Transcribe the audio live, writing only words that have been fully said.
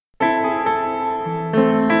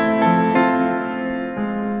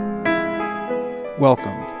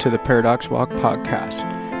Welcome to the ParaDoxWalk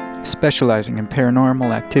podcast, specializing in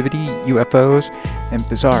paranormal activity, UFOs, and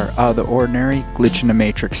bizarre, out-of-the-ordinary,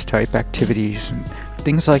 glitch-in-the-matrix type activities and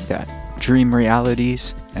things like that, dream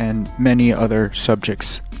realities, and many other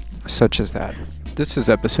subjects such as that. This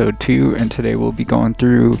is episode 2, and today we'll be going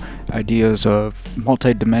through ideas of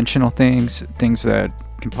multidimensional things that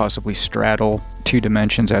can possibly straddle 2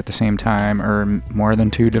 dimensions at the same time, or more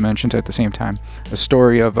than 2 dimensions at the same time. A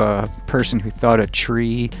story of a person who thought a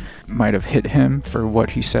tree might have hit him for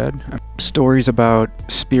what he said. Stories about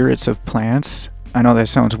spirits of plants. I know that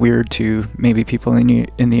sounds weird to maybe people in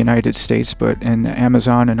the United States, but in the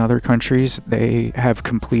Amazon and other countries, they have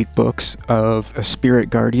complete books of a spirit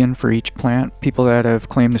guardian for each plant. People that have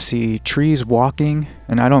claimed to see trees walking,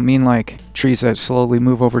 and I don't mean like trees that slowly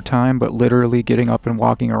move over time, but literally getting up and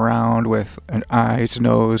walking around with an eyes,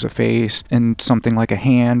 nose, a face, and something like a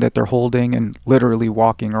hand that they're holding and literally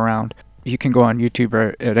walking around. You can go on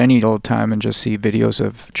YouTube at any old time and just see videos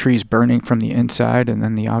of trees burning from the inside, and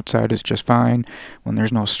then the outside is just fine when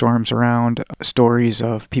there's no storms around. Stories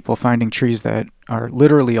of people finding trees that are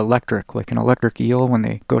literally electric, like an electric eel. When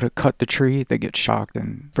they go to cut the tree, they get shocked.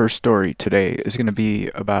 And first story today is going to be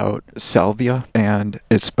about salvia and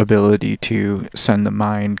its ability to send the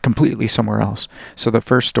mind completely somewhere else. So the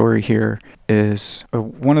first story here is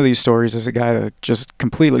one of these stories is a guy that just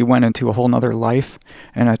completely went into a whole nother life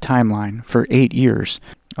and a timeline for 8 years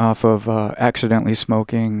off of accidentally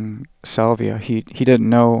smoking salvia. He didn't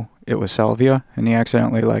know it was salvia, and he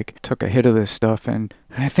accidentally took a hit of this stuff, and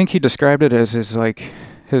I think he described it as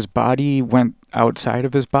his body went outside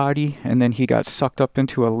of his body, and then he got sucked up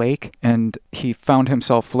into a lake, and he found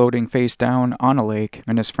himself floating face down on a lake,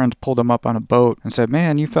 and his friends pulled him up on a boat and said,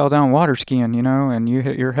 "Man, you fell down water skiing, and you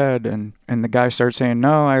hit your head." And the guy starts saying,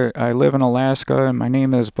 "No, I live in Alaska, and my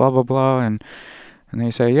name is blah, blah, blah." And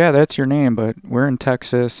they say, "Yeah, that's your name, but we're in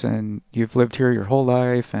Texas, and you've lived here your whole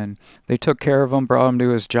life." And they took care of him, brought him to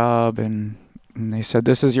his job, and they said,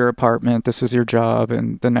 "This is your apartment, this is your job."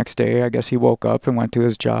 And the next day, I guess he woke up and went to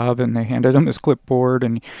his job, and they handed him his clipboard,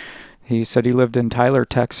 and he said he lived in Tyler,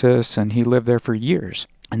 Texas, and he lived there for years.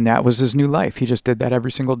 And that was his new life. He just did that every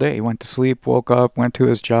single day. He went to sleep, woke up, went to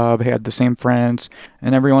his job, had the same friends.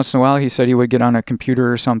 And every once in a while, he said he would get on a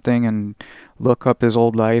computer or something and look up his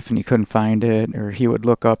old life, and he couldn't find it. Or he would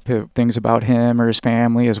look up things about him or his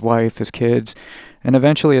family, his wife, his kids. And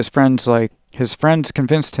eventually his friends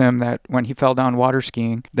convinced him that when he fell down water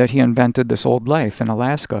skiing, that he invented this old life in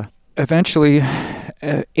Alaska. Eventually,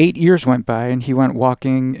 8 years went by, and he went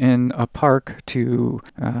walking in a park to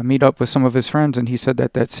meet up with some of his friends, and he said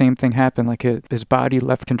that same thing happened. Like his body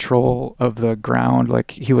left control of the ground,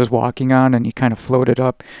 like he was walking on, and he kind of floated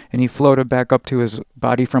up, and he floated back up to his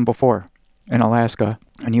body from before in Alaska.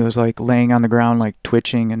 And he was laying on the ground,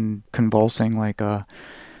 twitching and convulsing,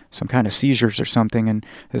 some kind of seizures or something. And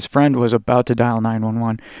his friend was about to dial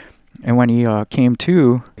 911. And when he came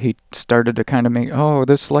to, he started to kind of make, "Oh,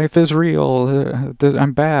 this life is real.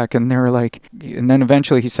 I'm back." And they were and then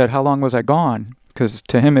eventually he said, "How long was I gone?" Because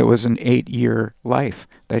to him it was an 8-year life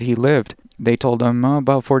that he lived. They told him, "Oh,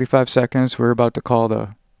 about 45 seconds. We're about to call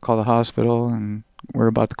the hospital, and we're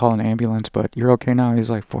about to call an ambulance, but you're okay now." He's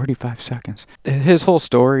like, 45 seconds. His whole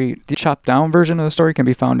story, the chopped down version of the story, can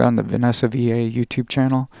be found on the Vanessa VA YouTube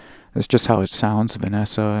channel. That's just how it sounds,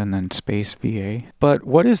 Vanessa and then space VA. But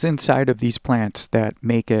what is inside of these plants that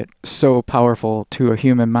make it so powerful to a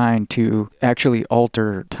human mind to actually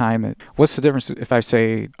alter time? What's the difference if I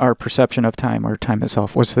say our perception of time or time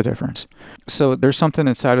itself? What's the difference? So there's something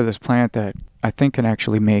inside of this plant that I think can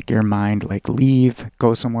actually make your mind leave,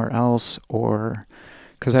 go somewhere else, or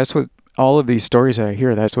because that's what all of these stories that I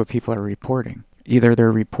hear, that's what people are reporting. Either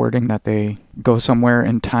they're reporting that they go somewhere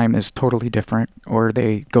and time is totally different, or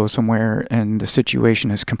they go somewhere and the situation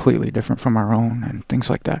is completely different from our own and things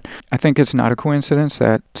like that. I think it's not a coincidence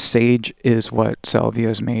that sage is what salvia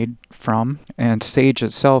is made from, and sage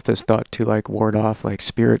itself is thought to ward off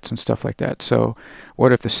spirits and stuff like that. So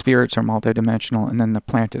what if the spirits are multidimensional, and then the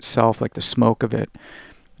plant itself, the smoke of it,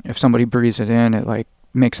 if somebody breathes it in, it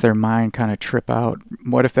makes their mind kind of trip out.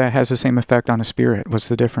 What if that has the same effect on a spirit? What's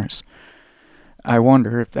the difference? I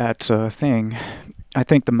wonder if that's a thing. I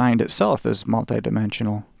think the mind itself is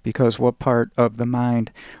multidimensional, because what part of the mind,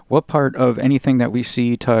 what part of anything that we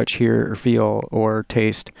see, touch, hear, or feel, or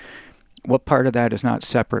taste, what part of that is not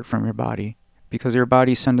separate from your body? Because your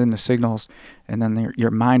body's sending the signals, and then your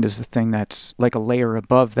mind is the thing that's like a layer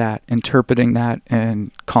above that, interpreting that and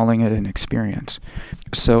calling it an experience.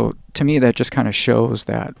 So to me, that just kind of shows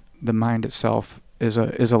that the mind itself is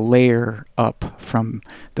a layer up from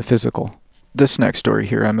the physical. This next story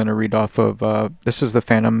here I'm going to read off of, this is the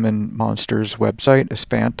Phantom and Monsters website. It's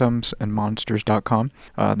phantomsandmonsters.com.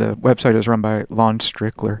 The website is run by Lon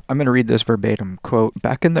Strickler. I'm going to read this verbatim. Quote,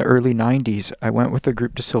 "Back in the early 90s, I went with a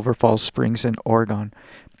group to Silver Falls Springs in Oregon.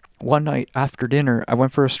 One night after dinner, I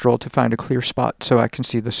went for a stroll to find a clear spot so I can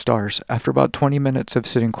see the stars. After about 20 minutes of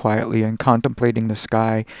sitting quietly and contemplating the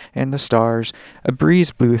sky and the stars, a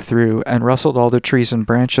breeze blew through and rustled all the trees and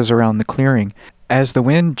branches around the clearing. As the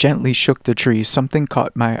wind gently shook the trees, something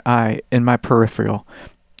caught my eye in my peripheral.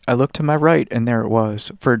 I looked to my right, and there it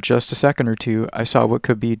was. For just a second or two, I saw what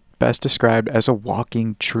could be best described as a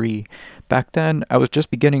walking tree. Back then, I was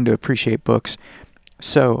just beginning to appreciate books.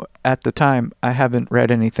 So, at the time, I haven't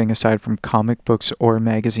read anything aside from comic books or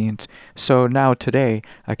magazines. So now today,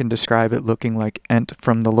 I can describe it looking like Ent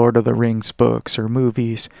from the Lord of the Rings books or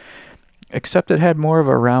movies. Except it had more of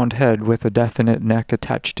a round head with a definite neck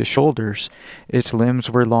attached to shoulders. Its limbs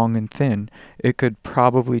were long and thin. It could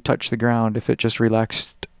probably touch the ground if it just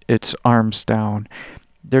relaxed its arms down.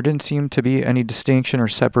 There didn't seem to be any distinction or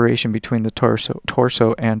separation between the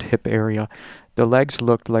torso and hip area. The legs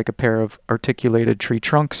looked like a pair of articulated tree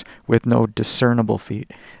trunks with no discernible feet.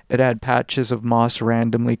 It had patches of moss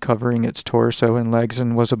randomly covering its torso and legs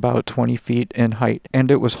and was about 20 feet in height, and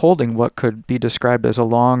it was holding what could be described as a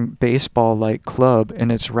long baseball-like club in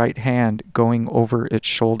its right hand going over its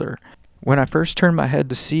shoulder. When I first turned my head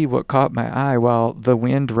to see what caught my eye while the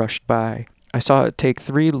wind rushed by, I saw it take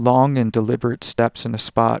 3 long and deliberate steps in a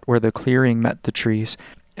spot where the clearing met the trees.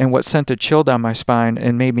 And what sent a chill down my spine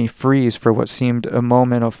and made me freeze for what seemed a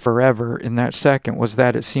moment of forever in that second was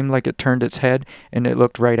that it seemed like it turned its head and it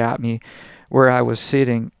looked right at me where I was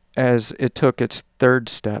sitting as it took its 3rd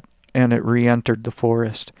step and it re-entered the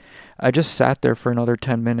forest. I just sat there for another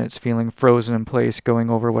 10 minutes feeling frozen in place going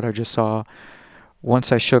over what I just saw.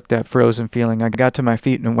 Once I shook that frozen feeling, I got to my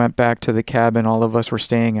feet and went back to the cabin all of us were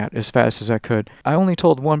staying at as fast as I could. I only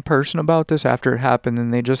told one person about this after it happened,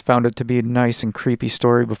 and they just found it to be a nice and creepy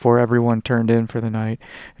story before everyone turned in for the night,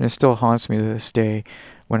 and it still haunts me to this day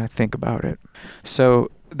when I think about it."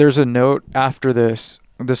 So there's a note after this.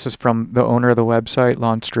 This is from the owner of the website,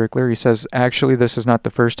 Lon Strickler. He says, "Actually, this is not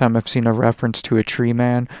the first time I've seen a reference to a tree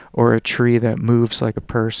man or a tree that moves like a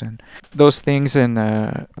person." Those things in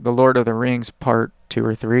the Lord of the Rings part 2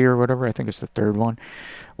 or 3 or whatever, I think it's the 3rd one,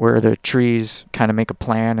 where the trees kind of make a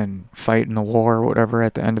plan and fight in the war or whatever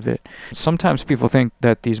at the end of it. Sometimes people think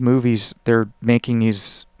that these movies, they're making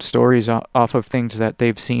these stories off of things that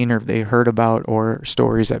they've seen or they heard about or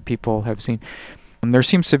stories that people have seen. And there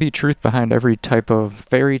seems to be truth behind every type of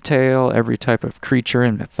fairy tale, every type of creature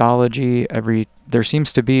in mythology, there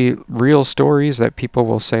seems to be real stories that people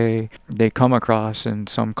will say they come across in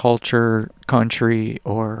some culture, country,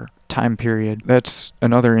 or time period. That's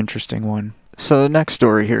another interesting one. So the next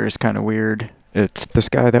story here is kind of weird. It's this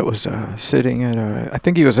guy that was sitting at I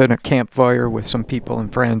think he was at a campfire with some people and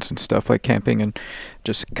friends and stuff, like camping and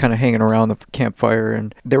just kind of hanging around the campfire.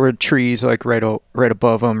 And there were trees like right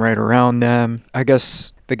above them, right around them. I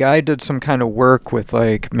guess the guy did some kind of work with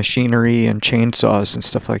like machinery and chainsaws and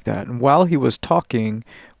stuff like that. And while he was talking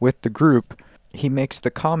with the group, he makes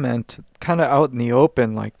the comment kind of out in the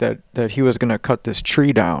open like that he was going to cut this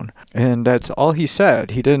tree down. And that's all he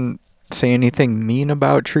said. He didn't say anything mean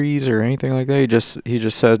about trees or anything like that. He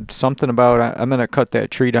just said something about, "I'm going to cut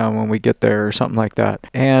that tree down when we get there," or something like that.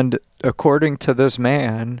 And according to this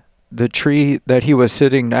man, the tree that he was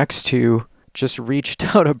sitting next to just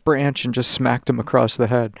reached out a branch and just smacked him across the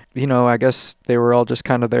head. I guess they were all just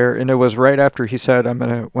kind of there, and it was right after he said,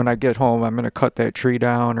 "When I get home, I'm gonna cut that tree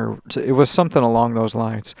down," or it was something along those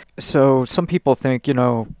lines. So some people think,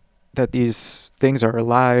 that these things are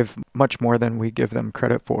alive much more than we give them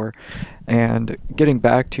credit for. And getting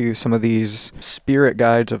back to some of these spirit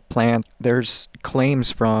guides of plants, there's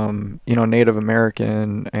claims from, Native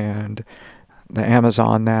American and the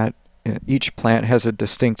Amazon that each plant has a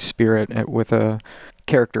distinct spirit with a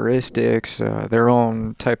characteristics, their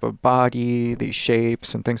own type of body, these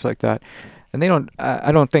shapes and things like that. And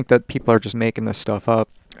I don't think that people are just making this stuff up.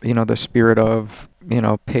 The spirit of,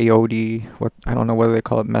 peyote, I don't know whether they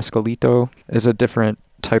call it mescalito, is a different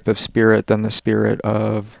type of spirit than the spirit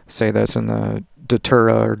of, say, that's in the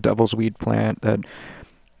datura or devil's weed plant.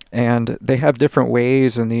 And they have different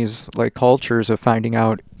ways in these like cultures of finding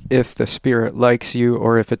out if the spirit likes you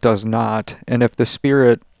or if it does not. And if the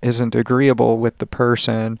spirit isn't agreeable with the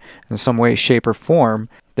person in some way, shape, or form,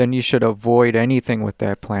 then you should avoid anything with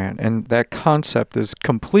that plant. And that concept is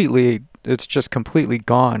it's just completely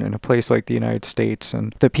gone in a place like the United States.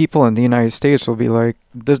 And the people in the United States will be like,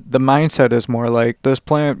 the mindset is more like, "This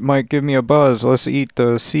plant might give me a buzz, let's eat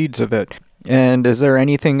the seeds of it." And is there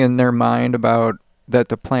anything in their mind about that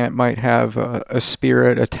the plant might have a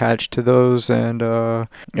spirit attached to those? And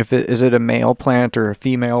if it is it a male plant or a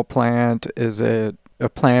female plant? Is it a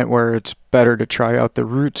plant where it's better to try out the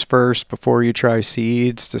roots first before you try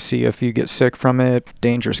seeds to see if you get sick from it?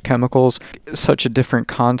 Dangerous chemicals. Such a different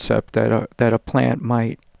concept that a plant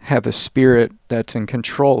might have a spirit that's in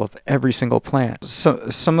control of every single plant. So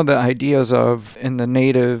some of the ideas of in the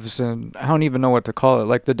natives, and I don't even know what to call it,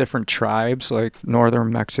 like the different tribes, like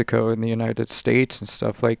northern Mexico in the United States and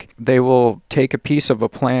stuff, like they will take a piece of a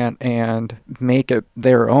plant and make it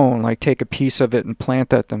their own, like take a piece of it and plant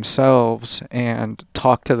that themselves and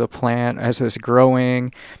talk to the plant as it's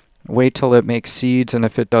growing, wait till it makes seeds, and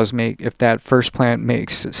if that first plant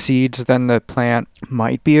makes seeds, then the plant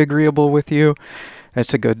might be agreeable with you.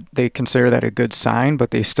 They consider that a good sign,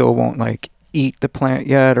 but they still won't like eat the plant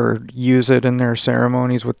yet or use it in their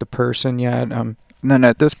ceremonies with the person yet. And then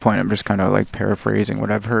at this point, I'm just kind of like paraphrasing what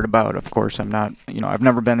I've heard about. Of course, I'm not, I've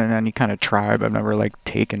never been in any kind of tribe. I've never like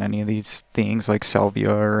taken any of these things like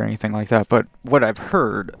salvia or anything like that. But what I've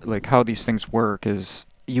heard, like how these things work is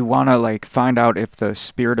you want to like find out if the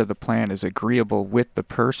spirit of the plant is agreeable with the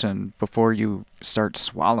person before you start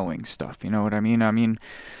swallowing stuff. You know what I mean? I mean,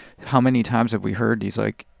 how many times have we heard these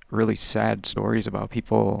like really sad stories about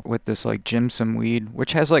people with this like Jimson weed,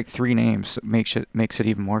 which has like three names, makes it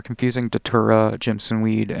even more confusing: Datura, Jimson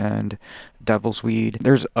weed, and Devil's weed.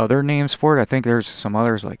 There's other names for it. I think there's some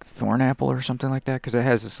others like thornapple or something like that, because it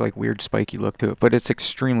has this like weird spiky look to it. But it's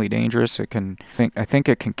extremely dangerous. I think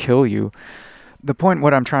it can kill you. The point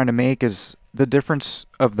what I'm trying to make is the difference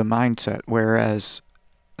of the mindset. Whereas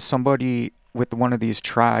somebody with one of these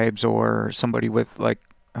tribes, or somebody with like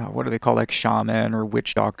what do they call, like shaman or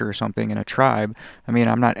witch doctor or something in a tribe. I mean,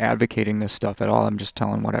 I'm not advocating this stuff at all. I'm just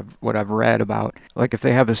telling what I've read about. Like if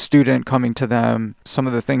they have a student coming to them, some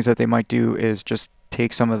of the things that they might do is just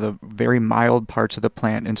take some of the very mild parts of the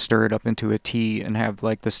plant and stir it up into a tea and have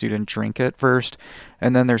like the student drink it first.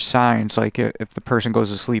 And then there's signs, like if the person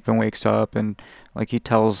goes to sleep and wakes up and like he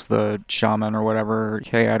tells the shaman or whatever,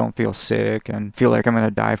 hey, I don't feel sick and feel like I'm going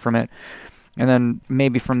to die from it. And then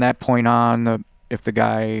maybe from that point on, if the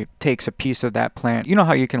guy takes a piece of that plant, you know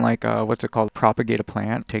how you can like, what's it called, propagate a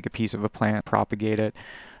plant, take a piece of a plant, propagate it,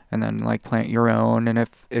 and then like plant your own. And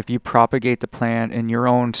if you propagate the plant in your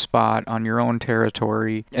own spot on your own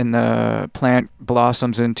territory and the plant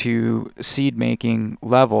blossoms into seed making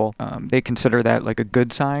level, they consider that like a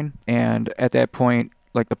good sign. And at that point,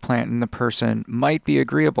 like the plant and the person might be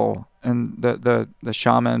agreeable, and the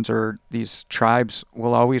shamans or these tribes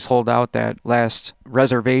will always hold out that last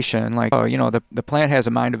reservation, like, oh, the plant has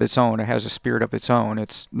a mind of its own, it has a spirit of its own,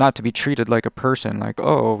 it's not to be treated like a person, like,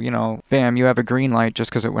 oh, bam, you have a green light just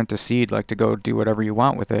because it went to seed, like to go do whatever you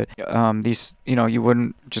want with it. You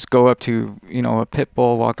wouldn't just go up to a pit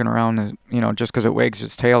bull walking around, and, just because it wags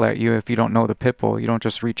its tail at you. If you don't know the pit bull, you don't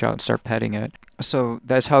just reach out and start petting it. So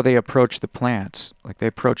that's how they approach the plants. Like they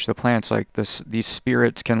approach the plants like this. These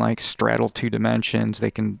spirits can like straddle two dimensions. They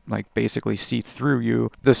can like basically see through you.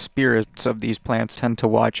 The spirits of these plants tend to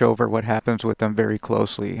watch over what happens with them very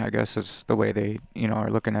closely, I guess is the way they, are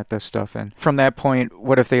looking at this stuff. And from that point,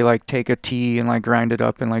 what if they like take a tea and like grind it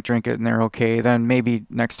up and like drink it and they're okay? Then maybe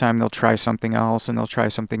next time they'll try something else and they'll try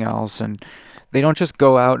something else. And they don't just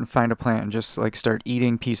go out and find a plant and just like start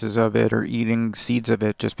eating pieces of it or eating seeds of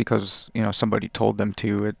it just because somebody told them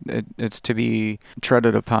to. It's to be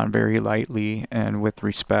treaded upon very lightly and with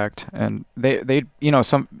respect. And they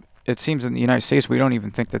some. It seems in the United States we don't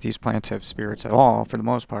even think that these plants have spirits at all for the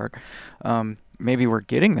most part. Maybe we're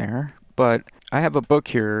getting there, but I have a book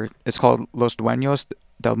here. It's called Los Dueños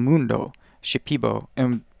del Mundo, Shipibo,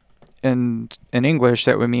 and in English,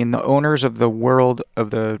 that would mean the owners of the world of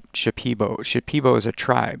the Shipibo. Shipibo is a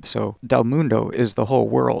tribe, so Del Mundo is the whole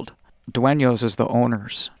world. Dueños is the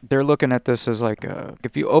owners. They're looking at this as like,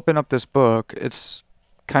 if you open up this book, it's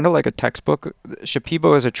kind of like a textbook.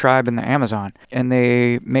 Shipibo is a tribe in the Amazon, and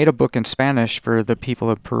they made a book in Spanish for the people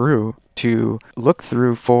of Peru to look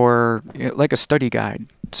through for like a study guide.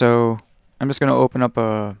 So I'm just going to open up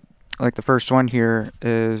the first one here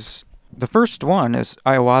is... The first one is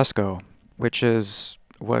ayahuasca, which is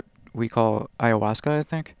what we call ayahuasca, I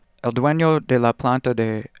think. El dueño de la planta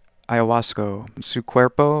de ayahuasca, su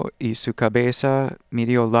cuerpo y su cabeza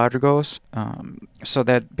medio largos. So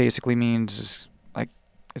that basically means like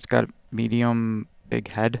it's got a medium big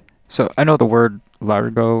head. So I know the word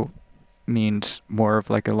largo means more of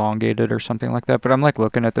like elongated or something like that, but I'm like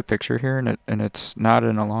looking at the picture here and it's not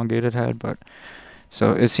an elongated head, but...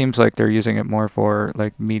 So it seems like they're using it more for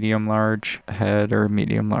like medium-large head or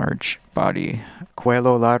medium-large body.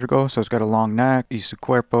 Cuello largo, so it's got a long neck. Y su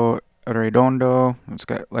cuerpo redondo. It's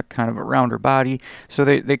got like kind of a rounder body. So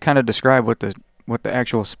they kind of describe what the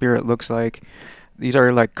actual spirit looks like. These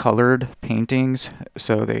are like colored paintings.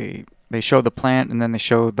 So they show the plant and then they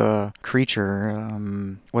show the creature,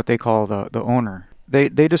 what they call the owner. They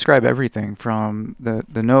describe everything from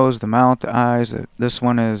the nose, the mouth, the eyes. This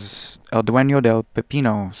one is El Dueño del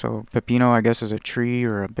Pepino. So pepino, I guess, is a tree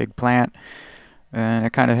or a big plant. And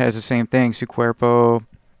it kind of has the same thing. Su cuerpo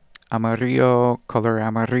amarillo, color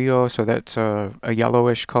amarillo. So that's a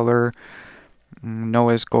yellowish color. No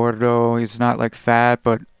es gordo. He's not like fat,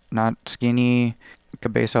 but not skinny.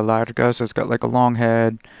 Cabeza larga. So it's got like a long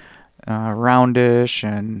head, roundish,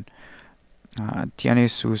 and tiene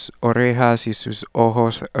sus orejas y sus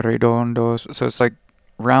ojos redondos. So it's like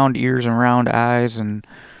round ears and round eyes, and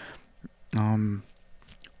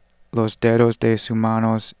los dedos de sus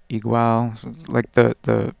manos igual. So like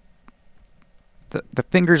the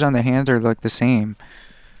fingers on the hands are like the same.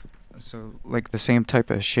 So like the same type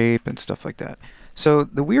of shape and stuff like that. So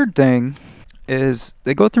the weird thing is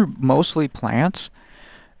they go through mostly plants,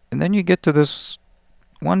 and then you get to this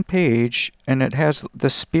one page, and it has the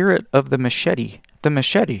spirit of the machete. The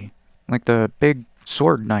machete, like the big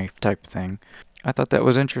sword knife type thing. I thought that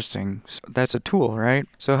was interesting. That's a tool, right?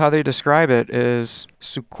 So how they describe it is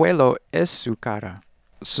su cuello es su cara.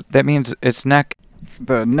 So that means its neck.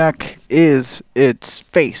 The neck is its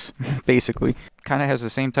face, basically. Kind of has the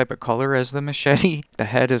same type of color as the machete. The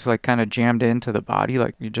head is like kind of jammed into the body,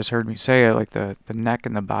 like you just heard me say it. Like the neck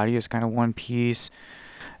and the body is kind of one piece,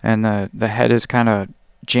 and the head is kind of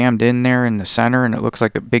jammed in there in the center, and it looks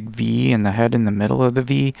like a big V, and the head in the middle of the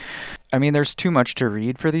V. I mean, there's too much to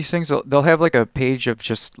read for these things. They'll have like a page of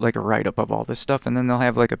just like a write-up of all this stuff, and then they'll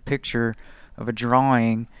have like a picture of a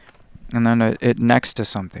drawing, and then it next to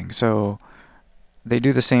something. So they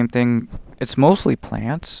do the same thing. It's mostly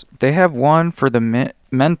plants. They have one for the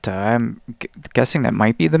menta. I'm guessing that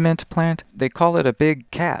might be the mint plant. They call it a big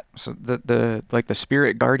cat. So the like the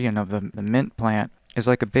spirit guardian of the mint plant is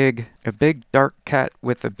like a big dark cat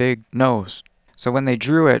with a big nose. So when they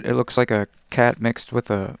drew it, it looks like a cat mixed with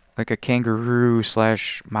a kangaroo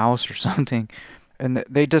 / mouse or something. And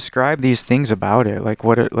they describe these things about it, like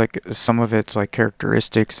what it like some of its like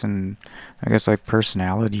characteristics and I guess like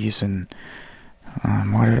personalities and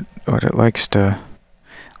what it likes to,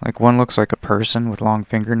 like one looks like a person with long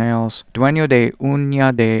fingernails. Dueño de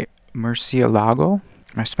uña de murciélago.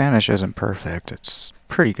 My Spanish isn't perfect. It's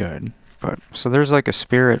pretty good. But so there's like a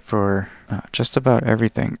spirit for just about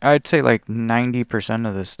everything. I'd say like 90%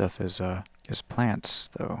 of this stuff is plants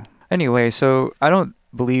though. Anyway, so I don't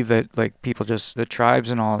believe that like people just the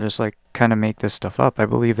tribes and all just like kind of make this stuff up. I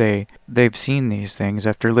believe they've seen these things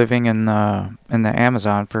after living in the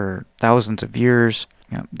Amazon for thousands of years.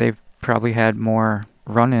 You know, they've probably had more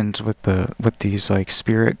run-ins with these like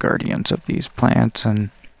spirit guardians of these plants,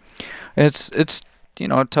 and it's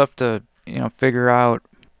tough to figure out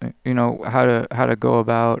how to go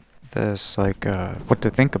about this, like what to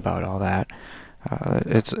think about all that.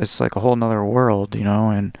 It's like a whole nother world,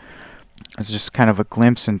 and it's just kind of a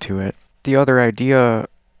glimpse into it. The other idea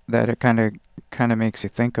that it kind of makes you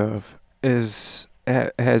think of is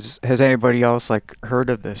has anybody else like heard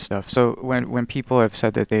of this stuff? So when people have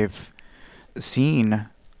said that they've seen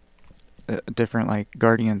different like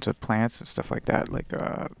guardians of plants and stuff like that, like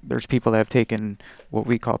there's people that have taken what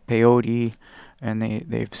we call peyote, and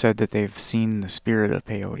they've said that they've seen the spirit of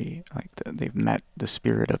peyote, like they've met the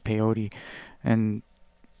spirit of peyote, and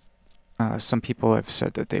some people have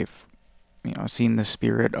said that they've seen the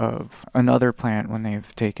spirit of another plant when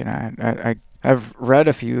they've taken it. I've read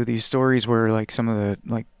a few of these stories where like some of the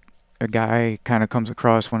like a guy kind of comes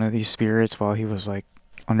across one of these spirits while he was like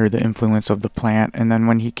under the influence of the plant, and then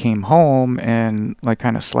when he came home and like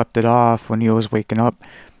kind of slept it off, when he was waking up,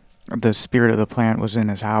 the spirit of the plant was in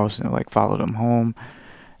his house and it like followed him home,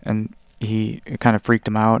 and it kind of freaked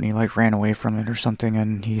him out, and he like ran away from it or something,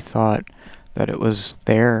 and he thought that it was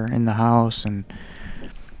there in the house, and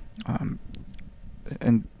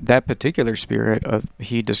that particular spirit,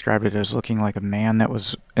 he described it as looking like a man that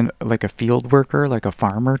was like a field worker, like a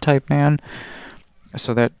farmer type man.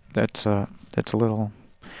 So that's a little,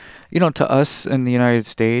 to us in the United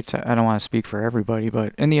States, I don't want to speak for everybody,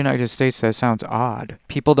 but in the United States that sounds odd.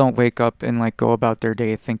 People don't wake up and like go about their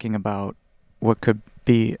day thinking about what could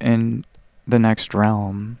be in the next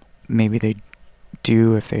realm. Maybe they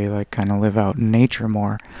do if they like kind of live out in nature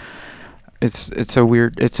more. It's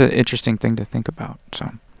an interesting thing to think about. So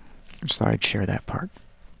I just thought I'd share that part.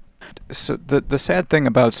 So the sad thing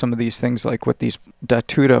about some of these things, like with these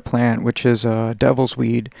datura plant, which is devil's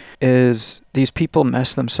weed, is these people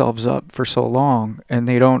mess themselves up for so long and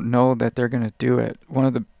they don't know that they're going to do it. One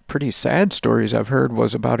of the pretty sad stories I've heard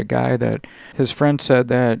was about a guy that his friend said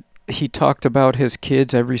that he talked about his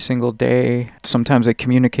kids every single day. Sometimes they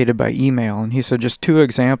communicated by email. And he said just 2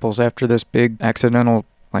 examples after this big accidental,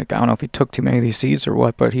 like, I don't know if he took too many of these seeds or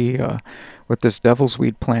what, but he, with this devil's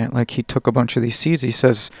weed plant, like, he took a bunch of these seeds. He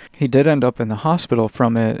says he did end up in the hospital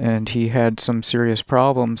from it, and he had some serious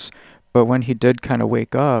problems. But when he did kind of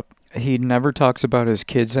wake up, he never talks about his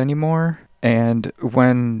kids anymore. And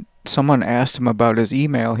when someone asked him about his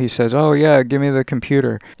email, he says, "Oh yeah, give me the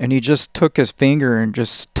computer." And he just took his finger and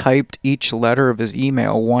just typed each letter of his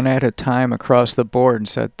email one at a time across the board and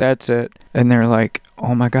said, "That's it." And they're like,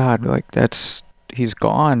 "Oh my God, like he's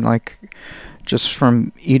gone, like just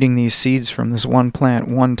from eating these seeds from this one plant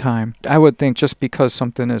one time." I would think just because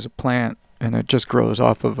something is a plant and it just grows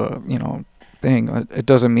off of a, thing, it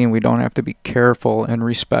doesn't mean we don't have to be careful and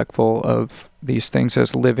respectful of these things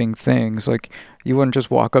as living things. Like, you wouldn't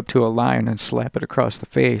just walk up to a lion and slap it across the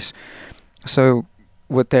face. So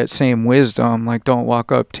with that same wisdom, like, don't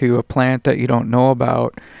walk up to a plant that you don't know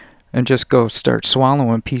about and just go start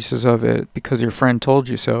swallowing pieces of it because your friend told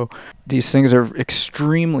you so. These things are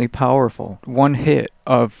extremely powerful. One hit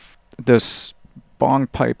of this bong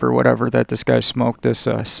pipe or whatever that this guy smoked this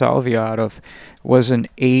salvia out of was an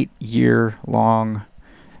 8-year-long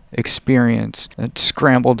experience. It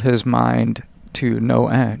scrambled his mind to no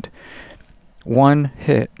end. One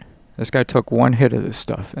hit. This guy took one hit of this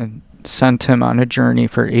stuff and sent him on a journey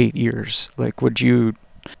for 8 years. Like, would you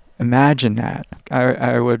imagine that?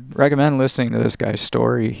 I would recommend listening to this guy's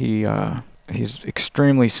story. He's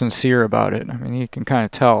extremely sincere about it. I mean, you can kind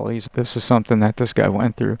of tell this is something that this guy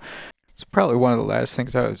went through. So probably one of the last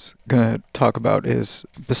things I was going to talk about is,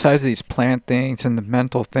 besides these plant things and the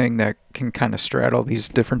mental thing that can kind of straddle these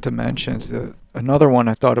different dimensions, another one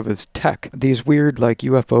I thought of is tech. These weird, like,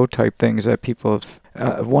 UFO type things that people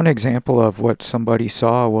have. One example of what somebody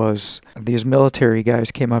saw was these military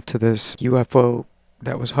guys came up to this UFO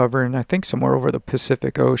that was hovering, I think, somewhere over the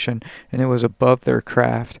Pacific Ocean, and it was above their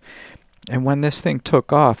craft. And when this thing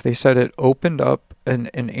took off, they said it opened up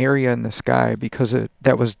an area in the sky because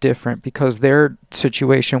that was different, because their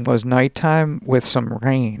situation was nighttime with some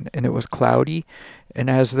rain and it was cloudy. And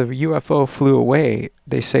as the UFO flew away,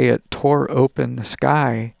 they say it tore open the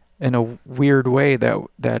sky in a weird way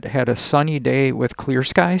that had a sunny day with clear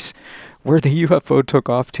skies where the UFO took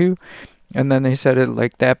off to. And then they said it,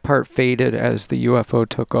 like, that part faded as the UFO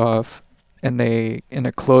took off, and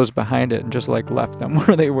it closed behind it and just, like, left them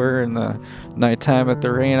where they were in the nighttime at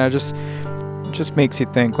the rain. It just makes you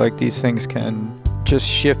think, like, these things can just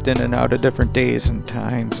shift in and out of different days and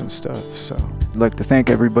times and stuff. So I'd like to thank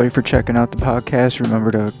everybody for checking out the podcast.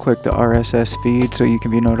 Remember to click the RSS feed so you can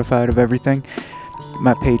be notified of everything.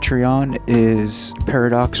 My Patreon is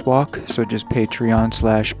ParaDoxWalk, so just Patreon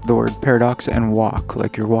 / the word paradox and walk,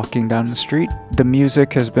 like you're walking down the street. The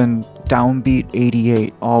music has been Downbeat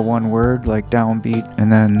 88, all one word, like downbeat,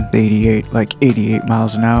 and then 88, like 88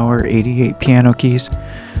 miles an hour, 88 piano keys.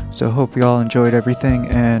 So hope you all enjoyed everything,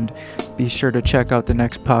 and be sure to check out the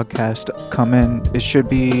next podcast come in. It should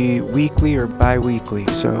be weekly or bi-weekly.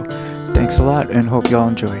 So thanks a lot, and hope you all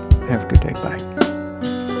enjoyed. Have a good day. Bye.